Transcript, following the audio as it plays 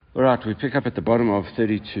All right, we pick up at the bottom of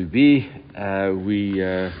 32b.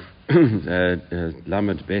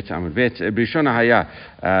 Lamed Bet Amud Bet Brishona Haya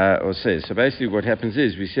or says. So basically, what happens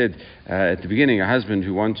is we said at the beginning, a husband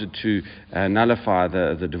who wanted to nullify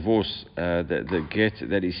the divorce, the get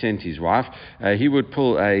that he sent his wife, he would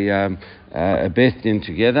pull a Beit Din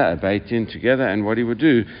together, a Beit Din together, and what he would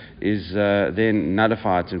do is then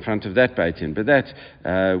nullify it in front of that Beit Din. But that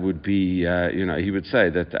would be, he would say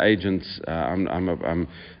that the agents, I'm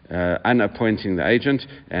unappointing the agent,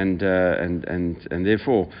 and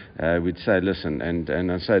therefore we'd say, listen,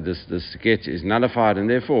 and I say this get is nullified, and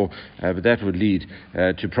therefore, but that would lead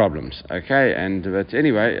to problems. Okay, but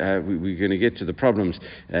anyway, we're going to get to the problems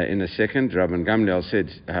in a second. Rabban Gamliel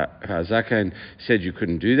said, Hazakan said you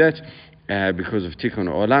couldn't do that. Because of Tikkun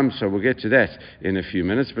Olam, so we'll get to that in a few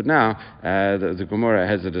minutes. But now the Gemara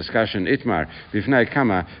has a discussion. Itmar bifnei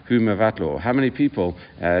kama hu mevatlo. How many people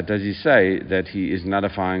does he say that he is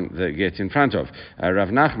nullifying the get in front of? Rav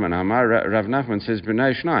Nachman Amar. Rav Nachman says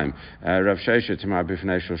b'nei shnaim. Rav Sheshet Amar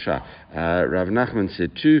b'fnei shosha. Rav Nachman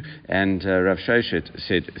said 2, and Rav Sheshet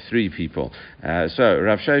said 3 people. So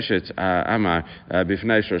Rav Sheshet Amar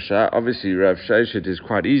b'fnei shosha. Obviously, Rav Sheshet is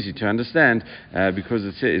quite easy to understand because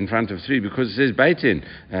it's in front of 3. Because it says Beit Din,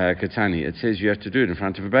 Katani. It says you have to do it in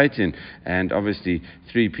front of a Beit Din. And obviously,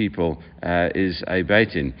 3 people is a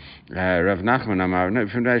Beit Din. Rav Nachman Amar, no,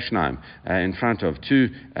 in front of 2,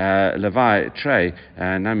 Levi, Trey,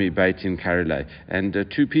 Nami Beit Din Karile. And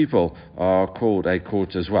 2 people are called a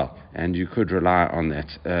court as well. And you could rely on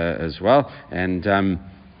that as well. And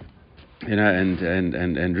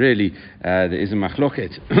and really, there is a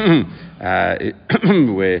machloket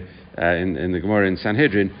where in the Gemara in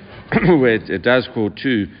Sanhedrin, where it does call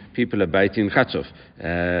 2 people a Beit Din Chatzov.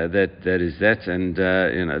 That is that, and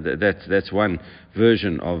that's one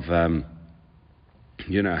version of how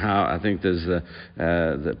I think there's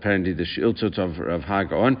apparently the Shiltot of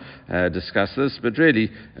Hagaon discuss this, but really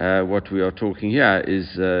what we are talking here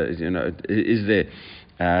is is there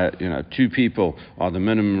 2 people are the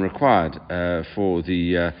minimum required for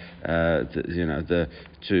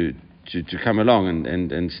to come along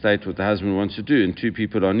and state what the husband wants to do, and 2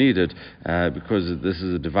 people are needed because this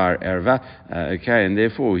is a devar erva, okay, and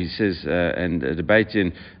therefore he says, and the Beit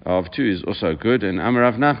Din of 2 is also good. And Amar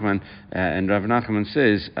Rav Nachman, and Rav Nachman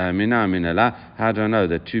says, Mina minala, how do I know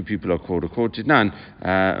that 2 people are called a court? None,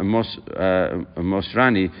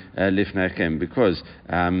 Mosrani lifnechem, because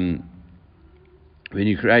when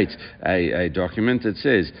you create a document, it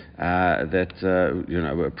says that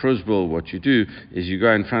a prosbul, what you do is you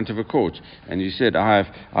go in front of a court, and you said,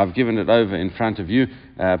 I've given it over in front of you,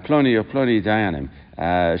 ploni or ploni dayanim.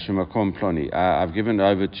 Shemakom ploni. I've given it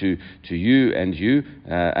over to you and you,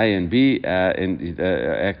 A and B,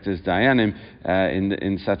 act as dayanim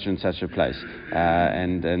in such and such a place,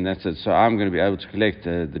 and that's it. So I'm going to be able to collect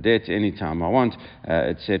the debt anytime I want,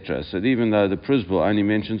 etc. So even though the prosbul only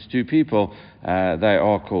mentions 2 people, they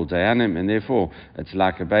are called dayanim, and therefore it's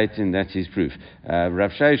like a Beit Din. That's his proof.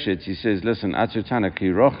 Rav Sheshet, he says, listen, atutana ki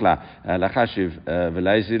rochla lachashiv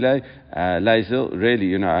v'leizile leizil.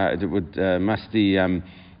 Really, it would must the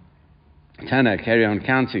Tana carry on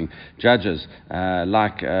counting judges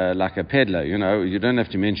like a peddler. You don't have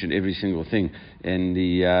to mention every single thing in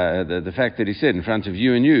the fact that he said in front of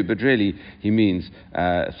you and you, but really he means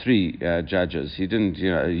 3 judges. He didn't,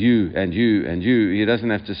 you and you and you. He doesn't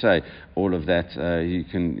have to say all of that. He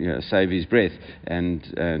can save his breath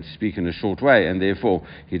and speak in a short way, and therefore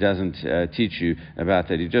he doesn't teach you about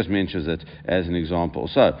that. He just mentions it as an example.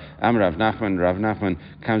 So Amar Rav Nachman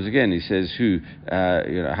comes again. He says,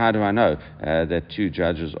 how do I know that 2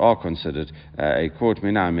 judges are considered a court?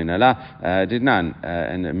 Mina minala didnan,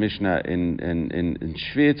 and a Mishnah in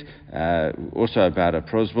Shvit, also about a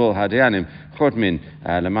prosbul, hadianim chotmin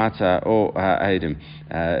lamata or ha'edim.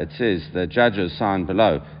 It says the judges sign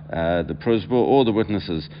below the prosbul, all the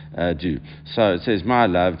witnesses do. So it says, my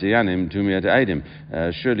love, dianim dumia de'edim.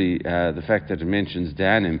 Surely the fact that it mentions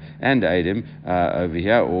dianim and edim over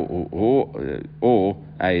here, or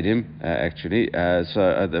edim actually,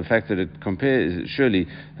 so the fact that it compares, surely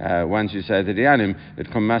once you say the dianim, it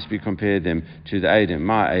must be compared them to the edim.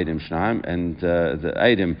 My edim shnaim, and the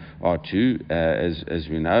edim are 2, as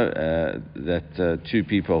we know, that 2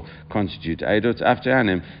 people constitute edut. After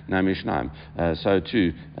anim nami shnaim, so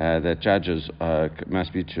too that judges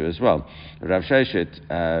must be 2 as well. Rav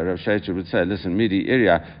Sheshet would say, listen, midi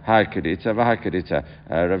iria ha kedita v'ha kedita.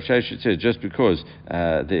 Rav Sheshet says, just because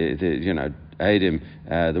Eidim,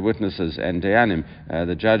 the witnesses, and Dayanim,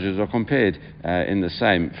 the judges, are compared in the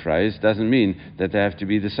same phrase, doesn't mean that they have to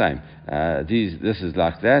be the same. This is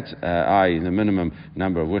like that, i.e. the minimum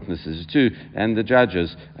number of witnesses is 2, and the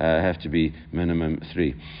judges have to be minimum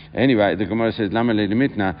 3. Anyway, the Gemara says, Lama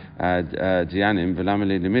limitna Dayanim, v'lama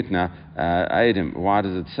limitna Eidim. Why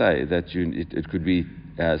does it say that it could be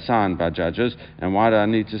signed by judges, and why do I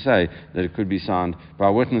need to say that it could be signed by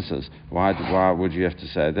witnesses? Why would you have to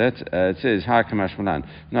say that? It says, Hi Kamash Malan.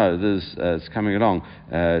 No, it's coming along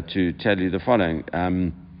to tell you the following.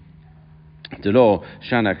 The law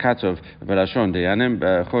Shana Katov Belashon Dayanim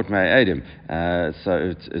Chot Mei Eidim.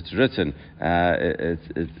 So it's written.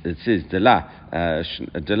 It says Dela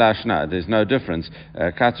Shna. There's no difference.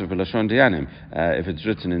 Katov Belashon Dayanim. If it's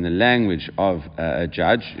written in the language of a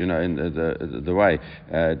judge, in the way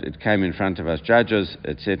it came in front of us judges,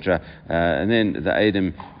 etc. And then the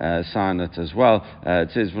Eidim sign it as well.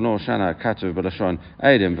 It says V'lo Shana Katov Belashon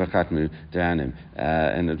Eidim V'Katmu Dayanim.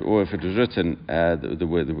 Or if it was written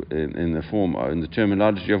in the form, in the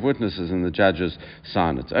terminology of witnesses, and the judges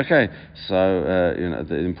sign it. Okay, so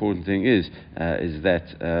the important thing is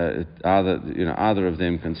that either of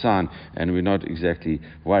them can sign, and we're not exactly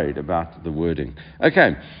worried about the wording.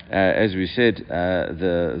 Okay, as we said,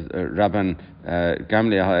 the Rabban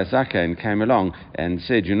Gamliel HaZaken came along and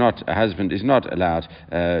said, a husband is not allowed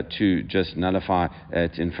to just nullify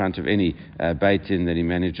it in front of any Beit Din that he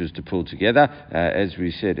manages to pull together. As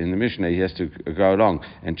we said in the Mishnah, he has to go along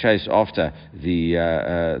and chase after the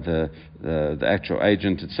actual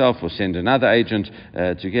agent itself, or send another agent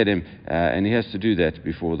to get him, and he has to do that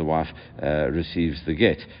before the wife receives the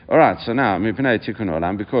get. All right, so now mipnei tikkun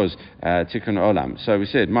olam, because tikkun olam. So we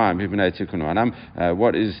said, my mipnei tikkun olam.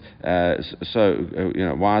 What is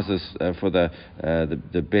why is this for the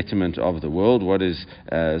betterment of the world? What is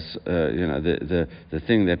the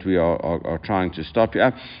thing that we are trying to stop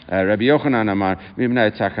here? Rabbi Yochanan amar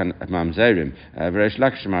mipnei takan mamzerim, v'reish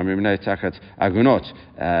lakish amar mipnei takat agunot,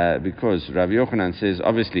 because Rabbi Yochanan says,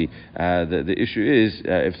 obviously, the issue is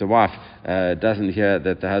if the wife doesn't hear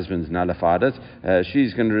that the husband's nullified it,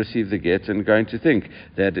 she's going to receive the get and going to think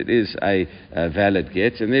that it is a valid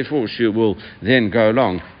get, and therefore she will then go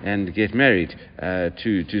along and get married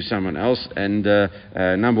to someone else. And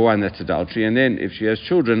number one, that's adultery. And then if she has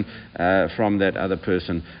children from that other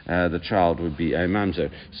person, the child would be a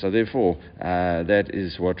mamzer. So therefore, that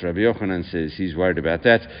is what Rabbi Yochanan says. He's worried about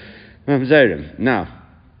that. Mamzerim. Now,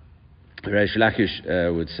 Reish Lakish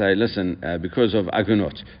would say, listen, because of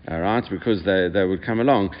agunot, right? Because they would come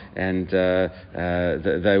along and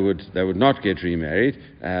they would not get remarried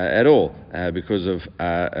at all, because of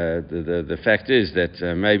the fact is that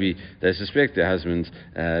maybe they suspect their husband's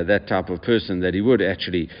that type of person, that he would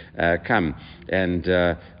actually come and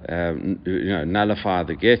nullify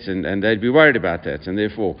the get, and they'd be worried about that, and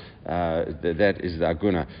therefore that is the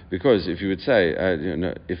aguna. Because if you would say,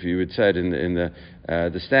 if you would say it in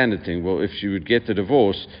the standard thing, well, if she would get the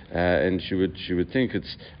divorce and she would think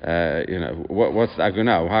it's what's the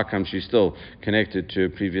aguna? How come she's still connected to a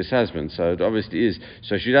previous husband? So it obviously is.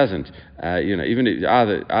 So she doesn't. Even if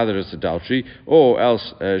either it's adultery, or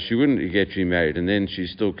else she wouldn't get remarried, and then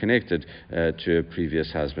she's still connected to a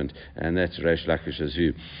previous husband, and that's Reish Lakish's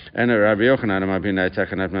view. And Rabbi Yochanan and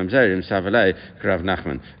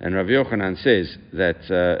Rabbi Yochanan says that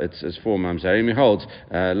it's for mamzerim. He holds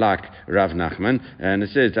like Rav Nachman, and it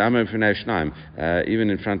says even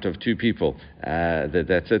in front of two people.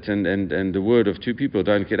 That's it, and the word of two people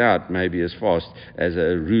don't get out maybe as fast as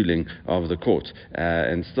a ruling of the court,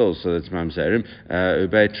 and still, so that's mamzerim.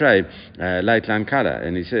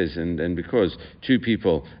 And he says, and because two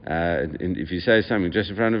people, and if you say something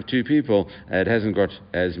just in front of two people, it hasn't got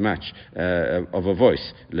as much of a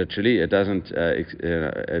voice. Literally, it doesn't.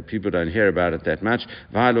 People don't hear about it that much.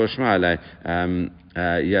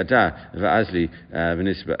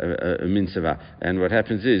 And what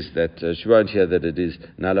happens is that she won't hear that it is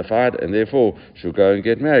nullified, and therefore she'll go and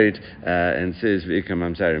get married, and says v'ika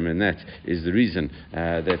mamzerim, and that is the reason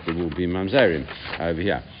that there will be mamzerim over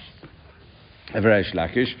here. Reish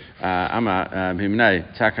Lakish, Ama Himnei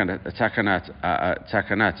Takanat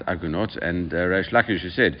Agunot, and Reish Lakish, who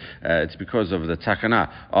said it's because of the takana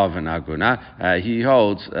of an aguna. He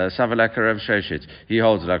holds Savalaka Rav Sheshet. He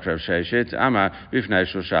holds like Rav Sheshet, Ama Bifnei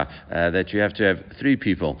Shosha, that you have to have three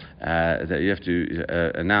people, that you have to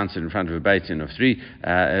announce it in front of a Beit Din of three.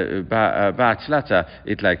 Ba'atzlata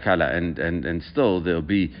Itlai Kala, and still there'll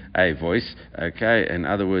be a voice. Okay, in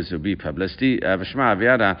other words, there'll be publicity. V'shma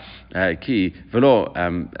Aviada Ki velo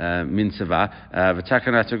minsava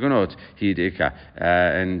v'takanat agunot hidika.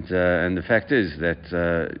 And the fact is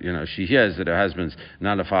that she hears that her husband's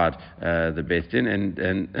nullified the Beit Din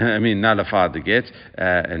and nullified the get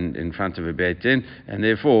and in front of a Beit Din, and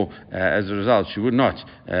therefore as a result she would not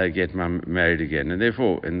get married again. And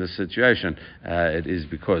therefore in this situation it is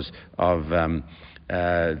because of the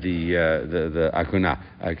aguna,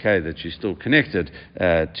 okay, that she's still connected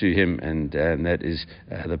to him, and that is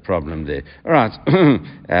the problem there. All right,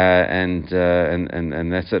 and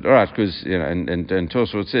that's it. All right, because and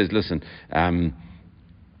Tosfot says, listen.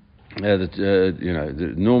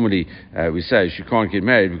 Normally we say she can't get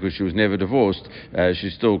married because she was never divorced.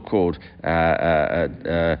 She's still called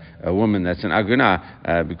a woman that's an aguna,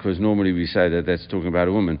 because normally we say that that's talking about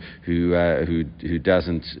a woman who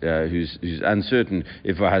doesn't who's uncertain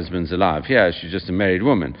if her husband's alive. Here she's just a married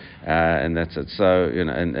woman, and that's it. So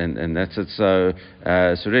and that's it. So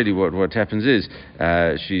really what happens is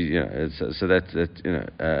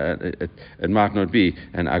it might not be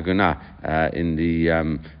an aguna in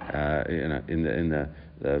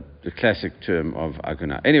the classic term of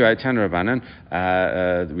aguna. Anyway, Tana Rabbanan,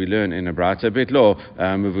 we learn in a Braita, Bet Lo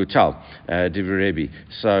Muvutal, Divrei Rebbe.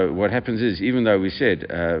 So what happens is, even though we said,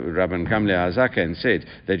 Rabban Gamliel Hazaken said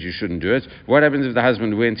that you shouldn't do it, what happens if the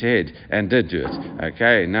husband went ahead and did do it?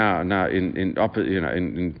 Okay, now in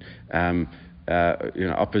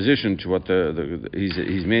opposition to what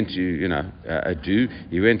he's meant to do,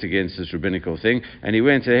 he went against this rabbinical thing, and he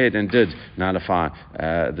went ahead and did nullify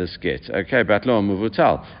this get. Okay, Batlo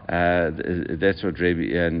Muvutal. That's what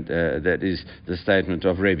Rebbe, and that is the statement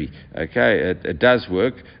of Rebbe. Okay, it does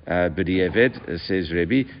work. B'di'eved, says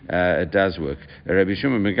Rebbe, it does work. Rabbi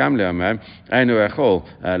Shimon ben Gamliel Omer, Einu echol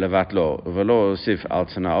levatlo v'lo sif al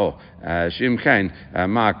tzana'o shim kain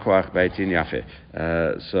ma koach Beit Din yafeh.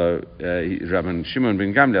 So Rabbi Shimon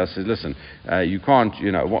ben Gamliel says, listen, you can't,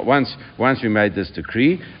 once we made this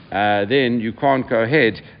decree, then you can't go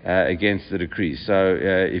ahead against the decree. So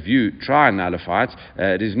if you try and nullify it,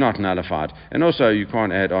 it is not nullified. And also you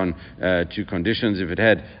can't add on two conditions. If it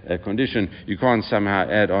had a condition, you can't somehow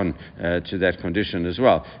add on to that condition as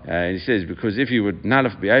well. And he says, because if you would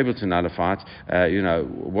be able to nullify it,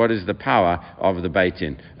 what is the power of the Beit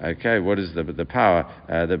Din? Okay, what is the power?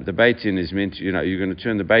 The Beit Din is meant, you're going to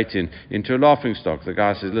turn the Beit Din into a laughing stock. The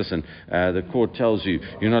guy says, listen, the court tells you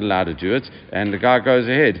you're not allowed to do it, and the guy goes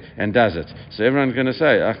ahead and does it. So everyone's going to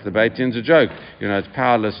say, the Beit Din's a joke. It's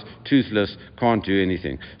powerless, toothless, can't do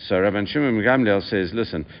anything. So Rabban Shimon ben Gamliel says,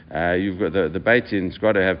 listen, you've got the Beit Din's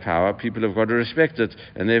got to have power. People have got to respect it,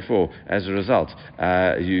 and therefore, as a result,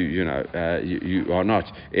 you are not.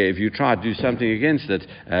 If you try to do something against it,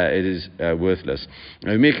 it is worthless.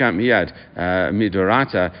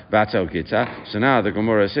 So now the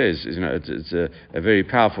Gemara says, it's a very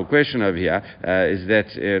powerful question over here. Is that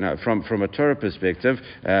from a Torah perspective,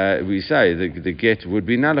 we say the get would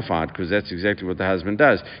be nullified, because that's exactly what the husband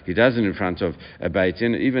does. He does it in front of a Beit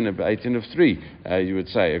Din, even a Beit Din of three. You would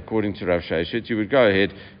say, according to Rav Sheshet, you would go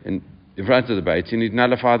ahead and in front of the Beit Din, he'd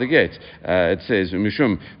nullify the get. It says,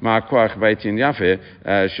 Mishum ma'akoach Beit Din yafeh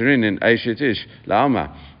shirinin eishet ish la'alma.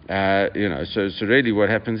 So really what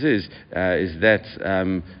happens is that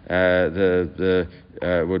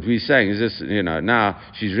what we're saying is this, now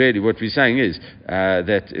she's really, what we're saying is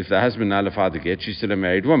that if the husband nullified the get, she's still a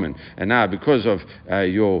married woman. And now because of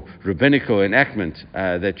your rabbinical enactment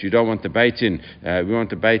that you don't want the Beit Din, we want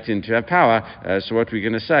the Beit Din to have power, so what we're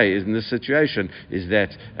going to say is in this situation is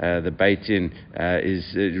that the Beit Din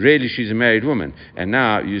is really, she's a married woman. And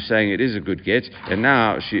now you're saying it is a good get, and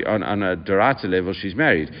now she on a Dorata level she's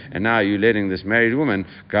married. And now you're letting this married woman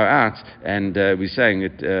go out, and we're saying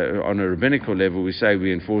it on a rabbinical level, we say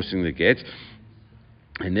we're enforcing the get.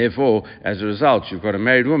 And therefore, as a result, you've got a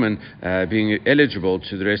married woman being eligible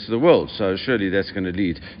to the rest of the world. So surely that's going to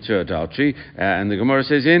lead to adultery. And the Gemara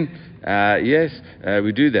says yes,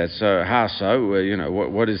 we do that. So how so?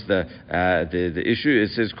 What is the issue?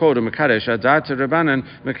 It says called a mekadesh adata rabbanan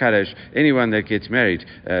mekadesh. Anyone that gets married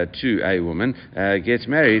to a woman gets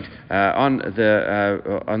married on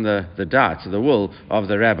the dart, the will of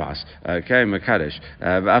the rabbis. Okay, mekadesh.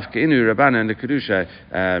 V'afkeinu rabbanan lekedusha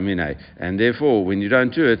minay. And therefore, when you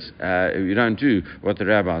don't do it, you don't do what the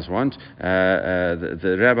rabbis want.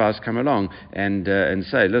 The rabbis come along and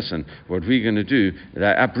say, listen, what we're going to do,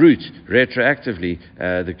 they uproot retroactively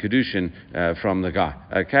the kedushin from the guy.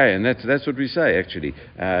 Okay, and that's what we say actually.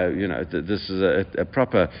 This is a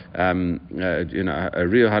proper, a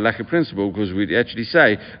real halakha principle, because we actually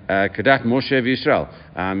say Kedat Moshe v'Yisrael.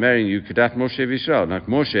 I'm marrying you, Kedat Moshe v'Yisrael. Like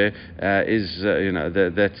Moshe is,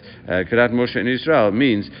 that Kedat Moshe in Israel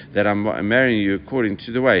means that I'm marrying you according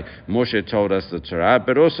to the way Moshe told us the Torah,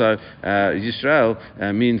 but also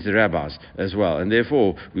Yisrael means the rabbis as well. And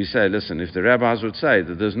therefore, we say, listen, if the rabbis would say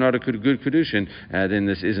that there's not a good kedushin, then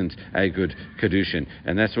this isn't a good kedushin.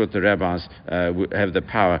 And that's what the rabbis have the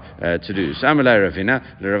power to do. So Amalei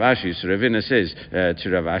Ravina, the Rav Ashi, so Ravina says to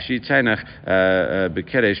Rav Ashi, Tainach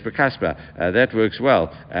bekeresh bekaspa. That works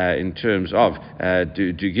well in terms of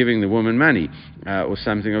giving the woman money or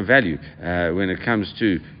something of value when it comes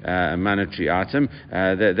to a monetary item.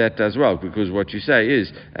 That does well, because what you say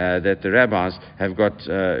is that the rabbis have got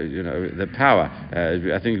the power.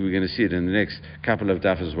 I think we're going to see it in the next couple of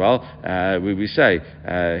daf as well, where we say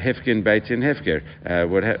Hefkin Beit Din Hefker.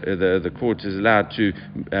 The court is allowed to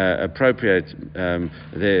appropriate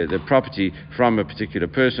the property from a particular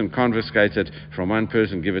person, confiscate it from one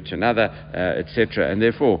person, give it to another, etc. And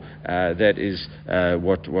therefore, that is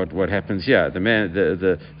what happens here.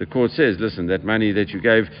 The court says, listen, that money that you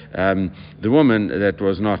gave the woman, that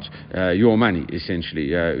was not your money,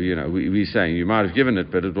 essentially. We're saying you might have given it,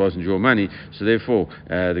 but it wasn't your money, so therefore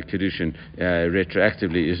the kedushin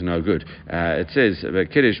retroactively is no good. It says,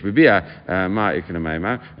 Kiddush b'bia ma ikna.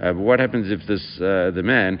 But what happens if the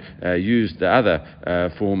man used the other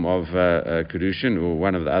form of kedushin, or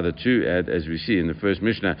one of the other two, as we see in the first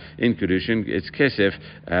Mishnah in kedushin? It's kesef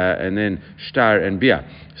and then shtar and bia.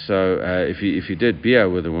 So if he did bia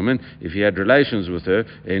with a woman, if he had relations with her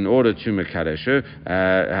in order to mekadesh her,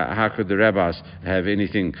 how could the rabbis have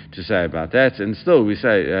anything to say about that? And still we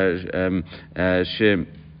say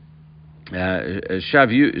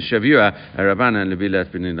Shavua Rabbanan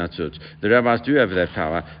Levilat B'nei Natzut. The rabbis do have that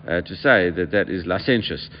power to say that is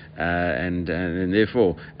licentious, and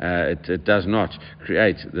therefore it does not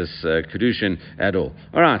create this kedushin at all.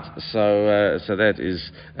 All right, so that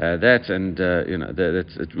is that, and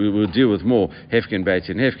we will deal with more Hefkin Beit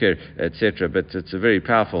Din Hefker, etc. But it's a very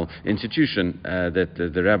powerful institution that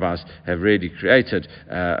the rabbis have really created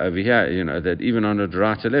over here. That even on a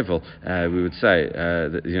dorata level, we would say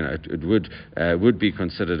that it would be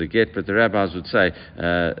considered a get, but the rabbis would say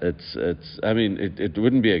it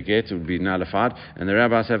wouldn't be a get; it would be nullified, and the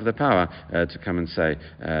rabbis have the power to come and say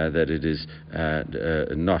that it is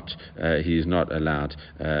not. He is not allowed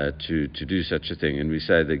to do such a thing, and we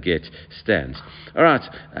say the get stands. All right,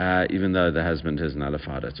 even though the husband has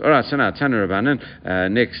nullified it. All right, so now Tana Rabbanan.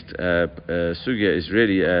 Next sugya is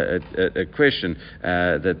really a question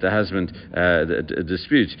that the husband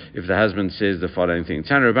disputes if the husband says the following thing.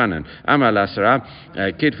 Tana Rabbanan. Amal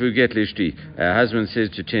Kitvu get lishti. Husband says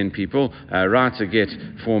to 10 people, write a get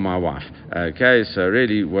for my wife. Okay, so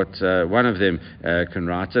really what one of them can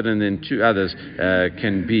write it, and then 2 others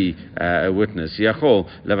can be a witness. Yachol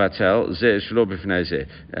levatel ze shlo b'fnei ze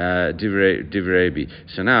divrebi.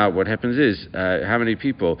 So now what happens is, how many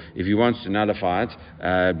people, if he wants to nullify it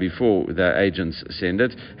before the agents send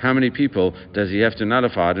it, how many people does he have to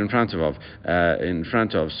nullify it in front of?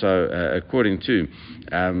 So according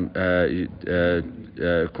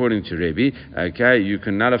to Rebbe, okay, you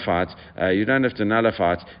can nullify it. You don't have to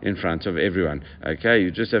nullify it in front of everyone. Okay,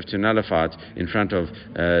 you just have to nullify it in front of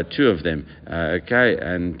 2 of them. Okay,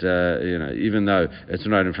 and even though it's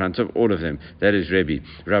not in front of all of them, that is Rebbe.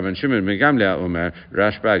 Rabban Shimon ben Gamliel Omer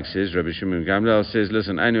Rashbag says. Rabbi Shimon ben Gamliel says,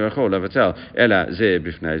 listen, Einu achol lavatel ela ze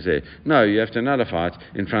b'fnei ze. No, you have to nullify it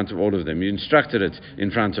in front of all of them. You instructed it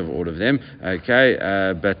in front of all of them. Okay,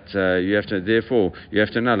 but you have to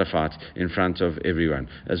nullify it in front of everyone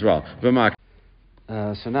as well.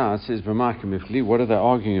 So now it says, what are they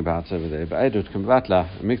arguing about over there?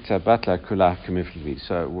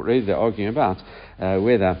 So really they're arguing about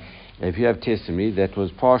whether if you have testimony that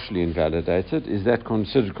was partially invalidated, is that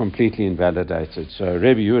considered completely invalidated? So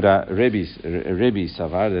Rebbe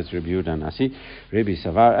Savar, that's Rebbe Yehuda Nasi, Rebbe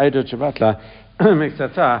Savar, Eidot Shabatla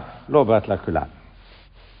Miktata Lo Batla Kula.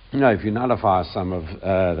 If you nullify some of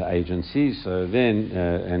the agency, so then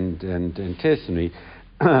and testimony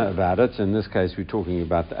about it. In this case, we're talking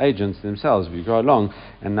about the agents themselves. If you go along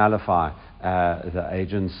and nullify the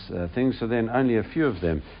agent's things. So then only a few of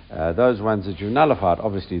them, those ones that you've nullified,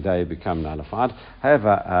 obviously they become nullified.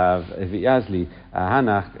 However, Yazli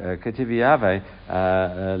Hanach Kativi Ave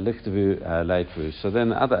Lichtavu Leitvu. So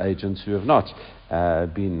then other agents who have not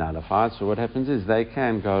been nullified, so what happens is they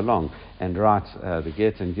can go along and write the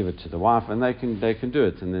get and give it to the wife, and they can do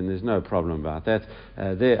it, and then there's no problem about that.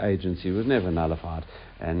 Their agency was never nullified,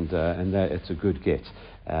 and it's a good get,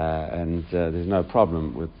 and there's no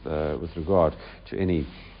problem with regard to any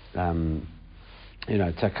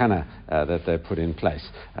takana that they put in place.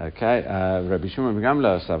 Okay, Rabbi Shimon ben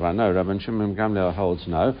Gamliel Sava, no, Rabbi Shimon ben Gamliel holds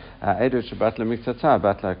no. Edo Shabbat leMiktata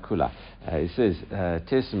Batla Kula. He says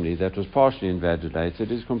testimony that was partially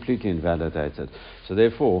invalidated is completely invalidated. So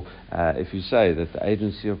therefore, if you say that the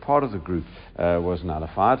agency of part of the group was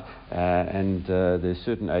nullified, and there's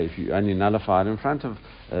certain, if you only nullified in front of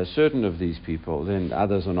certain of these people, then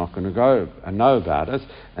others are not going to go and know about it,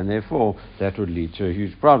 and therefore that would lead to a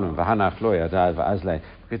huge problem. The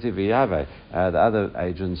other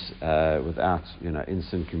agents, without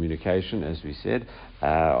instant communication, as we said,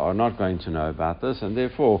 are not going to know about this, and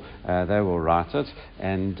therefore they will write it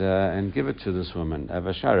and give it to this woman. And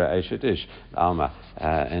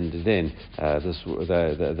then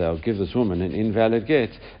they'll give this woman an invalid get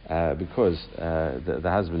because the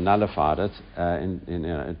husband nullified it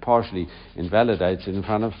and partially invalidates it in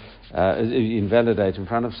front of invalidate in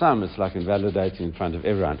front of some. It's like invalidating in front of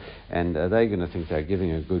everyone, and they're going to think they're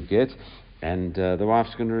giving a good get, and the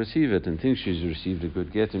wife's going to receive it and think she's received a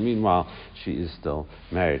good get, and meanwhile she is still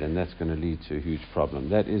married, and that's going to lead to a huge problem.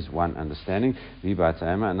 That is one understanding.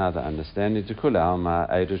 Another understanding. You can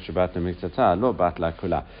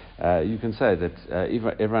say that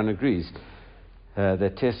everyone agrees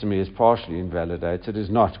that testimony is partially invalidated, is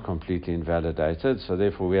not completely invalidated, so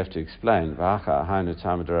therefore we have to explain. So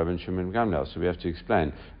we have to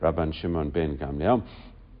explain Rabban Shimon ben Gamliel.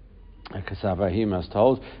 He must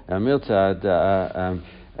hold Milta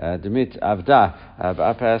Demit Avda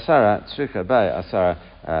Ba'apei Asara Tzrika Bei Asara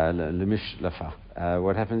Lemishlefa.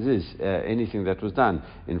 What happens is anything that was done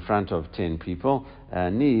in front of 10 people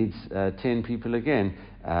needs 10 people again,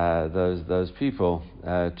 those people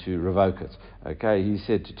to revoke it. Okay, he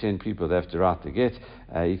said to 10 people they have to write the get.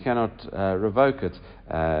 You cannot revoke it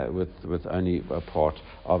with only a part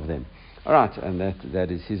of them. All right, and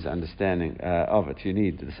that is his understanding of it. You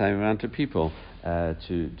need the same amount of people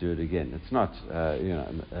to do it again. It's not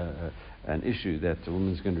an issue that the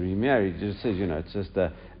woman's going to remarry. It just says it's just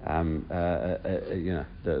the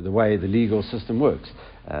way the legal system works,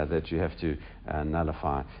 that you have to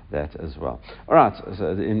nullify that as well. All right,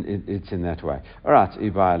 so it's in that way. All right,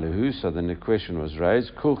 Ibayalahu. So then the question was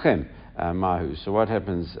raised. Kulchem. Mahu. So what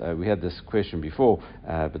happens, we had this question before,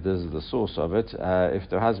 but this is the source of it. If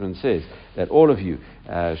the husband says that all of you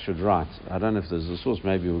should write, I don't know if there's a source,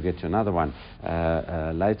 maybe we'll get to another one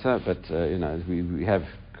later, but we have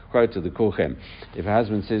quoted the Kulchem. If a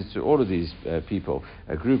husband says to all of these people,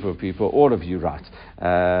 a group of people, all of you write,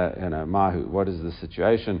 Mahu, what is the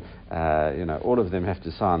situation? All of them have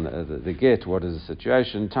to sign the get. What is the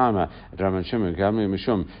situation? Tama, on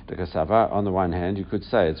the one hand, you could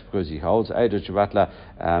say it's because he holds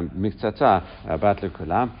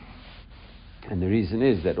and the reason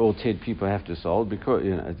is that all 10 people have to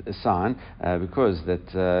sign because because that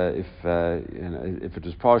if it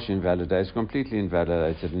was partially invalidated, it's completely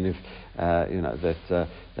invalidated, and if that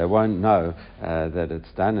they won't know that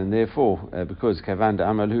it's done, and therefore because kavan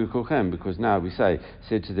amalu kulchem, because now we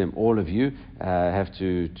said to them, all of you have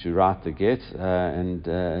to write the get, and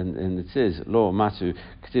it says lo matu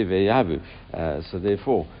ktiv yavu, so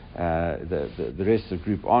therefore the rest of the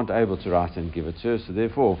group aren't able to write and give it to her, so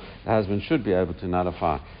therefore the husband should be able to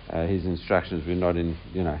nullify his instructions. We're not in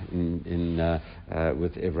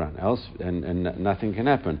with everyone else, and nothing can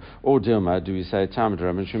happen. Or Dilma, do we say Talmud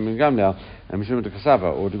Rabban Shimon ben Gamliel and Mishum de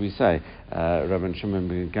Kasava, or do we say Rabban Shimon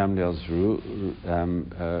ben Gamliel's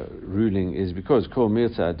ruling is because Kol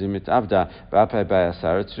Mirta Dimit Avda Ba'apei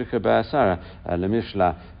Ba'asara Tzrika Ba'asara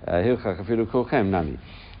Lemishla Hilcha Kafilu Kolchem Nami.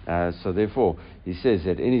 So therefore, he says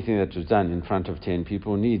that anything that was done in front of 10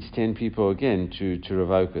 people needs 10 people again to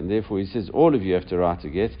revoke it. And therefore, he says all of you have to write a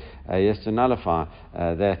get. He has to nullify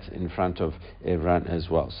that in front of everyone as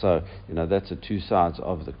well. So, that's the two sides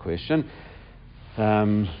of the question.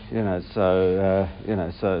 So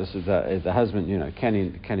the husband,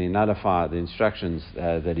 can he nullify the instructions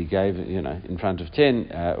that he gave, in front of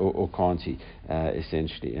 10, or can't he?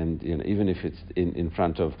 essentially, and even if it's in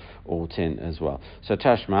front of all 10 as well. So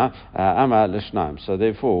Tashma Amar Lishnaim. So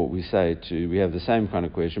therefore we have the same kind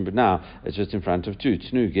of question, but now it's just in front of two.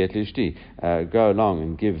 Tnu get lishti. Go along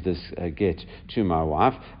and give this get to my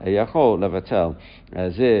wife. Yachol lavatel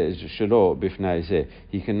ze shelo bifnei ze.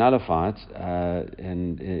 He can nullify it,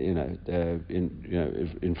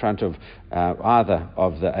 in front of either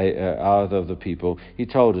of the people he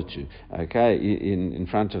told it to. Okay, in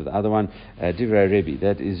front of the other one, divrei Rebbe.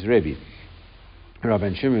 That is Rebbe.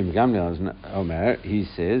 Rabban Shimon Gamliel Omer, he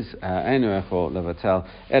says,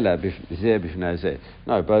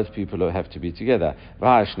 no, both people have to be together.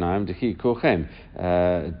 But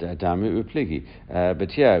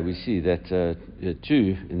here we see that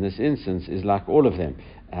two in this instance is like all of them.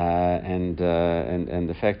 And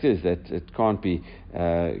the fact is that it can't be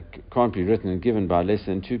written and given by less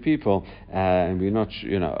than two people, and we're not,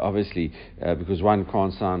 obviously, because one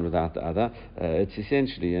can't sign without the other. It's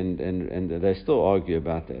essentially, and they still argue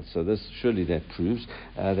about that. So surely that proves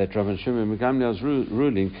that Rabban Shimon Gamliel's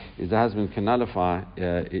ruling is the husband can nullify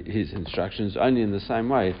his instructions only in the same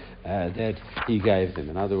way that he gave them.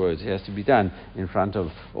 In other words, it has to be done in front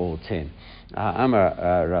of all 10. Amar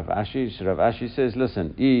Rav Ashi says,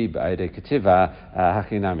 listen, if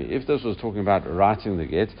this was talking about writing the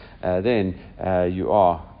get, then you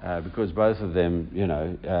are, because both of them,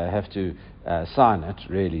 have to sign it.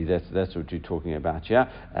 Really, that's what you're talking about. Yeah,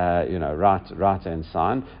 write and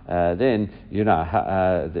sign. Then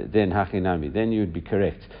then hachinami. Then you'd be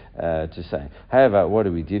correct to say. However, what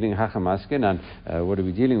are we dealing? What are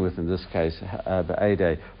we dealing with in this case?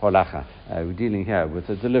 Be'edei holacha. We're dealing here with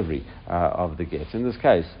the delivery of the get. In this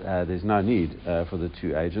case, there's no need for the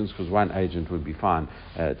two agents, because one agent would be fine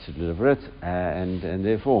to deliver it, and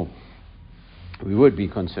therefore we would be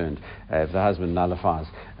concerned if the husband nullifies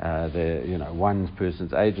one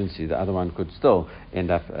person's agency, the other one could still end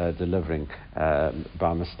up delivering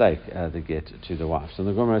by mistake the get to the wife. So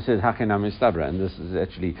the Gemara says Hachinam Istabra, and this is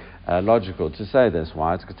actually logical to say this.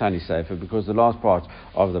 Why? It's Katani Sefer, because the last part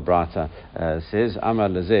of the Brata says Amar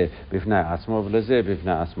Lazeh Bifnei Asmo Lazeh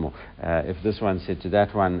Bifnei Asmo. If this one said to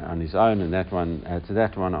that one on his own, and that one to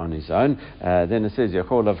that one on his own, then it says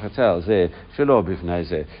Yachol of Hatel Zeh Shelo Bifnei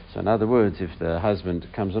Zeh. So in other words, if the husband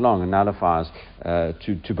comes along and nullifies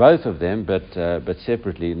to both of them, but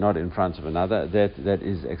separately, not in front of another, that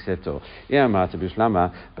is acceptable.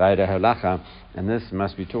 And this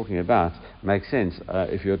must be talking about, makes sense,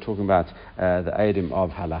 if you're talking about the Eidim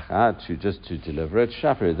of halacha, to deliver it,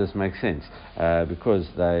 shapir, this makes sense, because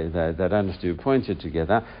they don't have to be appointed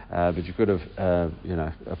together, but you could have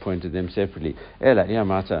appointed them separately.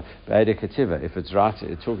 If it's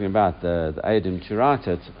talking about the Eidim to write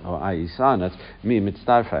it, or i.e. sign it, mi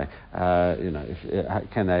mitzdarfei,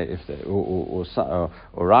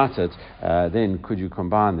 or write it, then could you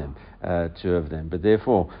combine them? Two of them, but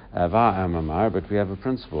therefore, but we have a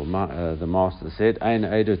principle. The master said, "Ein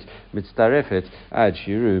edut mitzdarefet ad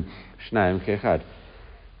shiru shnaim kechad."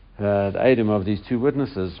 The Eidim of these two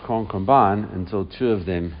witnesses can't combine until two of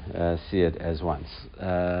them see it as once.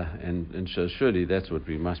 And so surely that's what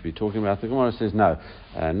we must be talking about. The Gemara says no,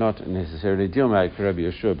 not necessarily. Dilma Rabbi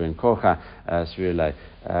Yeshua ben Kocha Svirle.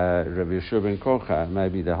 Rabbi Yeshua ben Kocha,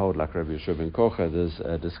 maybe they hold like Rabbi Yeshua ben Kocha. There's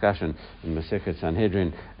a discussion in Masechet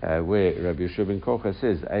Sanhedrin where Rabbi Yeshua ben Kocha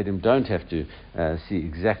says Eidim don't have to see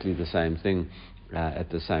exactly the same thing at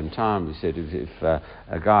the same time. He said if a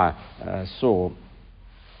guy saw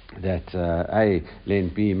that A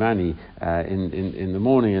lent B money in the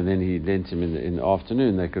morning, and then he lent him in the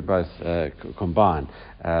afternoon, they could both combine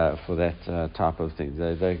for that type of thing.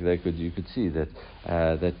 You could see that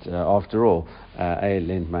after all, A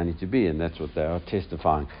lent money to B, and that's what they are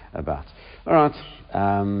testifying about. All right.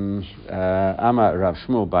 Amar Rav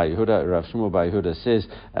Shmuel Bar Yehuda. Rav Shmuel Bar Yehuda says,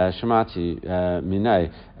 Shemati Minei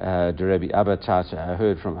de Rebbe Abba Tata. I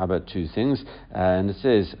heard from Abba two things, and it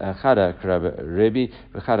says Chada Rebbe,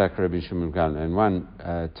 Chada Rabbi Shimon Gamliel. And one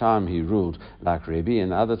time he ruled like Rebbe,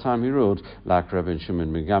 and the other time he ruled like Rabbi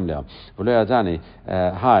Shimon Gamliel.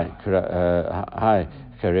 Hi.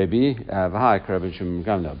 But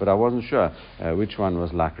I wasn't sure which one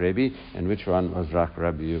was like Rebbe and which one was like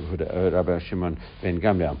Rabbi Shimon ben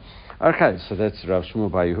Gamliel. Okay, so that's Rav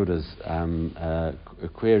Shmuel Bar Yehuda's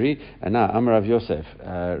query. And now Amar Rav Yosef.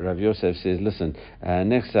 Rav Yosef says, listen,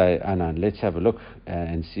 next day, Anan, let's have a look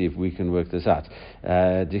and see if we can work this out.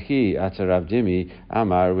 Dichi ata Rav Dimi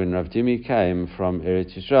Amar, when Rav Dimi came from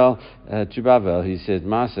Eretz Yisrael to Bavel, he said,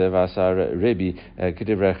 Maasev asar Rebbe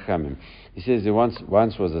k'divrei chachamim. He says there once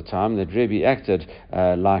was a time that Rebbe acted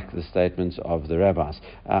like the statements of the rabbis.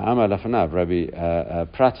 Amar lafanav Rabbi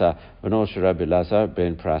Prata beno Rabbi Lazar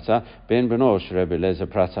ben Prata ben beno Rabbi Lazar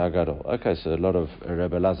Prata Gadol. Okay, so a lot of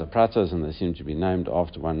Rabbi Lazar Pratas, and they seem to be named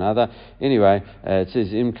after one another. Anyway, it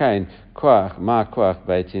says Im kain koach ma koach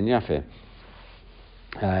Beit Din yafeh.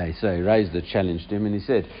 So he raised the challenge to him, and he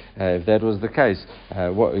said, if that was the case,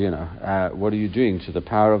 what are you doing to the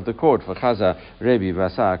power of the court? For Chaza, Rebbe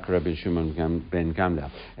Basak, Rabbi Shimon ben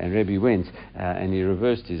Gamliel. And Rebbe went and he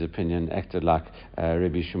reversed his opinion, acted like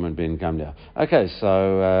Rabbi Shimon ben Gamliel. Okay,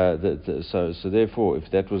 so therefore,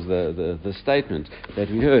 if that was the statement that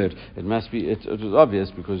we heard, it was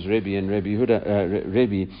obvious, because Rebbe and Rabbi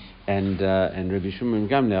Shimon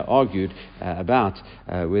Gamliel argued about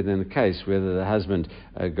whether in the case whether the husband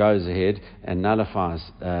goes ahead and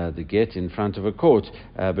nullifies the get in front of a court,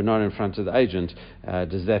 but not in front of the agent.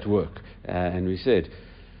 Does that work? And we said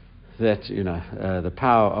that the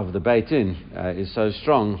power of the Beit Din is so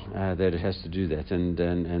strong that it has to do that, and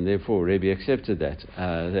therefore Rebbe accepted that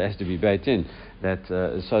there has to be Beit Din that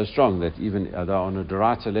is so strong that even though on a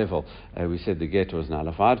Dorata level we said the get was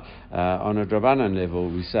nullified, on a Drabanan level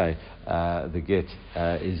we say the get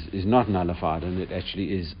is not nullified, and it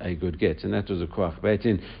actually is a good get, and that was a koach Beit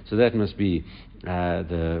Din. So that must be where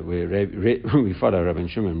we follow Rabbi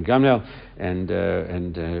Shimon Gamliel,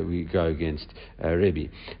 and we go against Rebbe.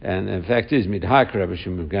 And the fact is, midhak Rabbi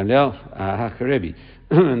Shimon Gamliel, hak Rebbe.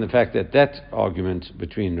 And the fact that argument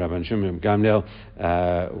between Rabbi Shimon Gamliel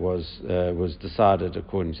was decided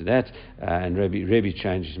according to that, and Rebbe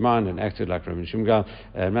changed his mind and acted like Rabbi Shimon Gamliel.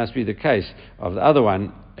 It must be the case of the other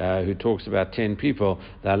one who talks about 10 people.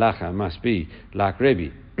 The halacha must be like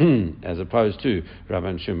Rebbe, as opposed to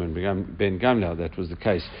Rabbi Shimon ben Gamliel. That was the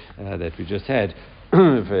case that we just had.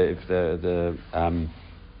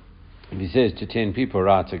 If he says to 10 people,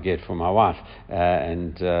 write a get for my wife,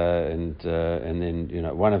 and then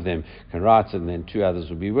one of them can write it, and then 2 others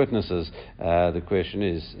will be witnesses. The question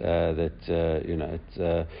is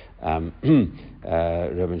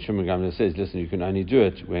Rabbi Shimon Gamliel says, listen, you can only do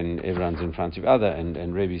it when everyone's in front of other,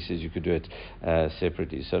 and Rebbe says you could do it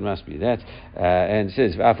separately. So it must be that. And it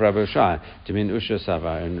says, Af Rabbi Oshai, Demin Usha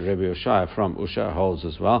Sava, and Rabbi Oshai from Usha holds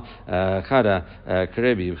as well. Chada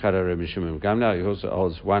Karebi, Chada Rabbi Shimon Gamliel. He also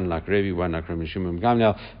holds one like Rebbe, one like Rabbi Shimon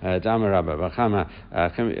Gamliel. Dama Rabba Bachama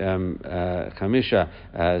Chamisha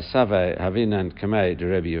Sava Havinan Kamei de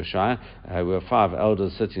Rabbi Oshai. We were 5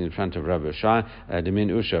 elders sitting in front of Rabbi Oshai. Demin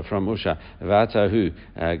Usha from Usha. Vatahu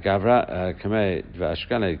Gavra Kamei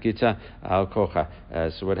Vashkale Gita Al Kocha.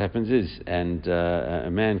 So what happens is, and a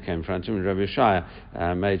man came in front of him, and Rabbi Oshai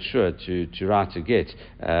made sure to write a get.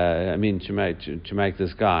 To make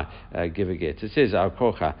this guy give a get. It says Al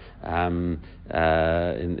Kocha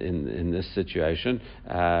in this situation,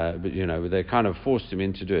 but they kind of forced him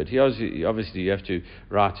in to do it. Obviously you have to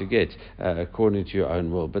write a get according to your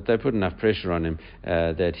own will, but they put enough pressure on him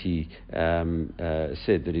that he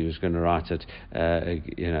said that he was going to write it,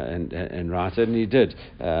 and write it, and he did.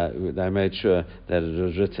 They made sure that it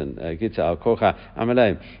was written. Gita al kocha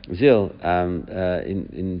amalei zil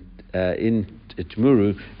in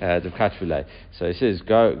Itmuru the katvile. So he says,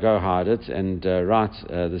 go hide it and write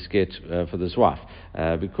this get for this wife,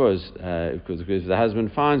 because if the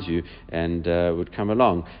husband finds you and would come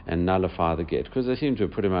along and nullify the get, because they seem to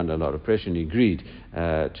have put him under a lot of pressure, and he agreed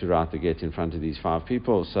to write the get in front of these 5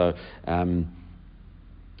 people. So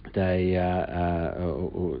they,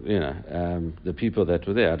 the people that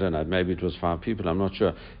were there, I don't know, maybe it was 5 people, I'm not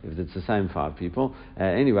sure if it's the same 5 people.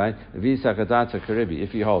 Anyway, if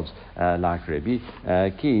he holds like Rebbe,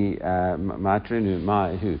 ki matrinu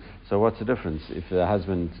ma'hu. So what's the difference if the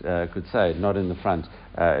husband could say not in the front,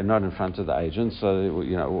 not in front of the agent? So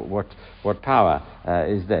what power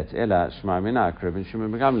is that? Ela shma minak Rabbi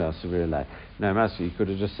Shimon Gamliel suvirelei. No, Master, he could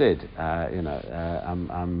have just said, I'm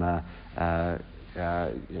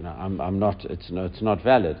not. It's not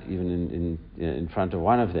valid even in front of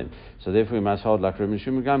one of them. So therefore, we must hold like Rabbi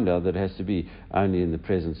Shimon Gamliel that it has to be only in the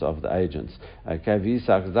presence of the agents. Okay,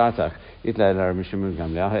 however,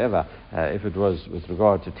 if it was with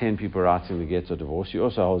regard to 10 people writing the get or divorce, he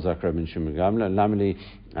also holds like Rabbi Shimon Gamliel. Lamali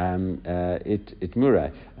it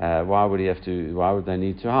mure. Why would they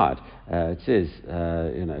need to hide? It says,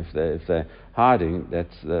 if they're hiding,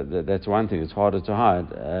 that's one thing. It's harder to hide.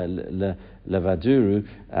 Levaduru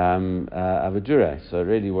avadura. So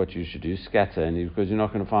really, what you should do is scatter, and because you're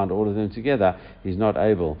not going to find all of them together, he's not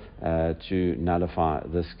able to nullify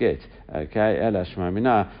this get. Okay, ela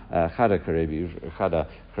shmamina chada karebi chada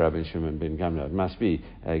Rabbi Shimon ben Gamliel. It must be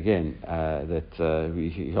again that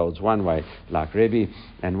he holds one way like Rebbe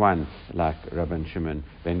and one like Rabbi Shimon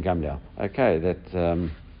ben Gamliel. Okay,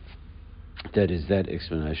 that is that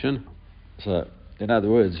explanation. So, in other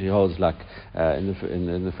words, he holds like in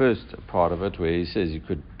the first part of it, where he says you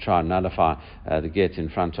could try and nullify the get in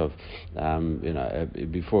front of,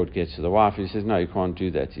 before it gets to the wife. He says no, you can't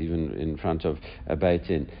do that even in front of a Beit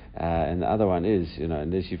Din. And the other one is,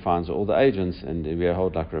 unless he finds all the agents, and we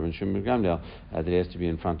hold like Rabbi Shimon ben Gamliel, that he has to be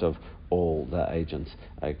in front of all the agents.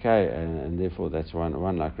 Okay, and therefore that's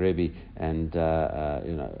one like Rebbe, and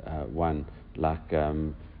one like.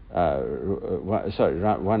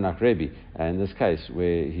 One like Rebbe, in this case,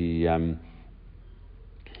 where he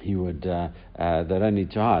would, they don't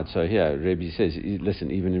need to hide. So here, Rebbe says,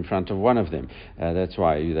 listen, even in front of one of them, that's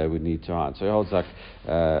why they would need to hide. So he holds like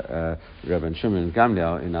Rabbi Shimon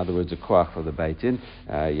Gamliel, in other words, a koach for the Beit Din,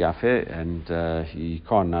 Yafeh, and he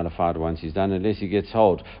can't nullify it once he's done, unless he gets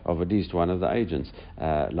hold of at least one of the agents,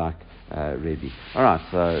 like Rebbe. All right,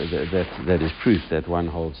 so that is proof that one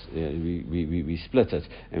holds. We split it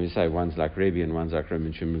and we say one's like Rebbe and one's like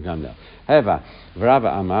Rabbi Shimon Gamliel. However, Rav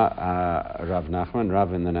Amar Rav Nachman,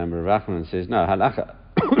 Rav in the name of Rav Nachman says no. Halacha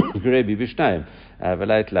Rebbe b'shnayim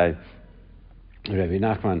v'leit lei. Rabbi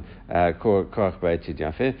Nachman koach Beit Din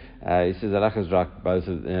Yafeh. He says halacha is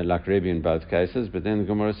like Rebbe in both cases, but then the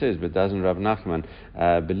Gemara says, but doesn't Rav Nachman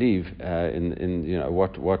believe in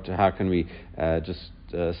what? How can we just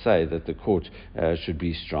say that the court should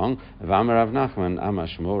be strong? V'amar Rav Nachman Amar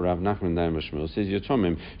Shmuel, Rav Nachman Amar Shmuel says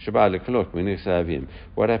Yotomim Shabbat Lekolot Minich Savim.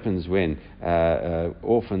 What happens when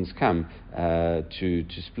orphans come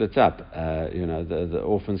to split up? The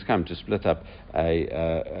orphans come to split up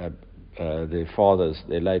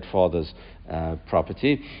their late father's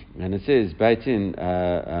property, and it says Beit Din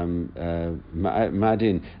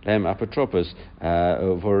Madin Lahem Apotropos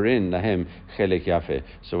Vorin Lahem Chelek Yafeh.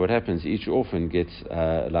 So what happens? Each orphan gets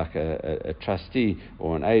like a trustee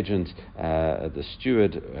or an agent, the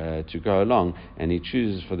steward, to go along, and he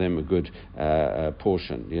chooses for them a good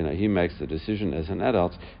portion. He makes the decision as an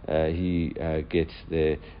adult. He gets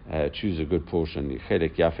their choose a good portion.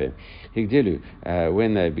 Chelek Yafeh. Higdilu.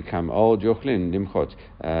 When they become old, Yochlin Limchot.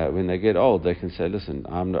 When they get old, they can say, listen,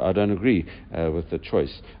 I don't agree with the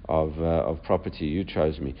choice of property you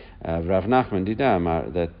chose me. Rav Nachman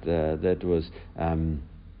Didamar,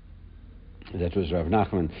 that was Rav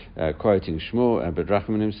Nachman quoting Shmuel, but Rav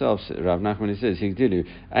Nachman he says, Higdilu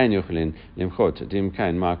ein yochlin limchot dim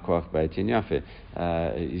kain ma koach Beit Din Yafeh.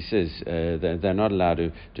 He says they're not allowed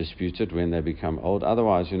to dispute it when they become old.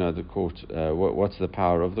 Otherwise, the court. What's the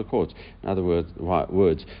power of the court? In other words,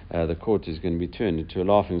 the court is going to be turned into a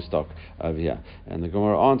laughing stock over here. And the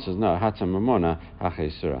Gemara answers, no. Hatam mamona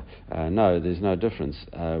hachesura. No, there's no difference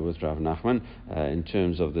with Rav Nachman in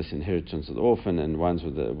terms of this inheritance of the orphan and ones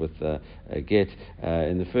with the get.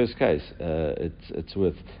 In the first case, it's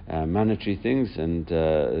with monetary things and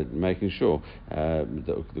making sure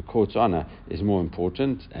the court's honor is more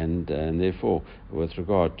important, and therefore, with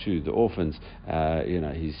regard to the orphans,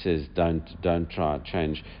 he says don't try to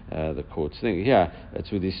change the court's thing. Here, it's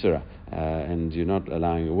with Isura, and you're not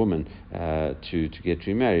allowing a woman to get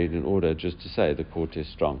remarried in order just to say the court is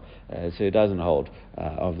strong. So he doesn't hold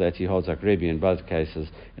of that. He holds like Rebbe in both cases.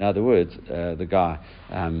 In other words, the guy.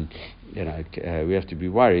 We have to be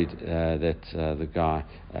worried that the guy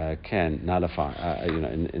can nullify.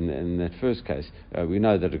 In that first case, we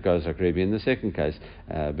know that it goes like Rebbe in the second case,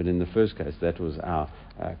 but in the first case, that was our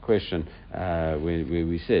question where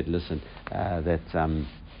we said, listen, that.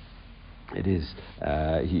 It is,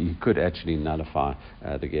 he could actually nullify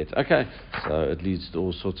the get. Okay, so it leads to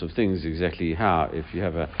all sorts of things, exactly how, if you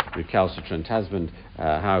have a recalcitrant husband,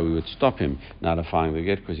 how we would stop him nullifying the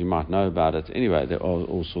get, because he might know about it. Anyway, there are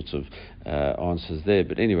all sorts of answers there,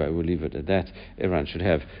 but anyway, we'll leave it at that. Everyone should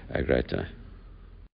have a great day.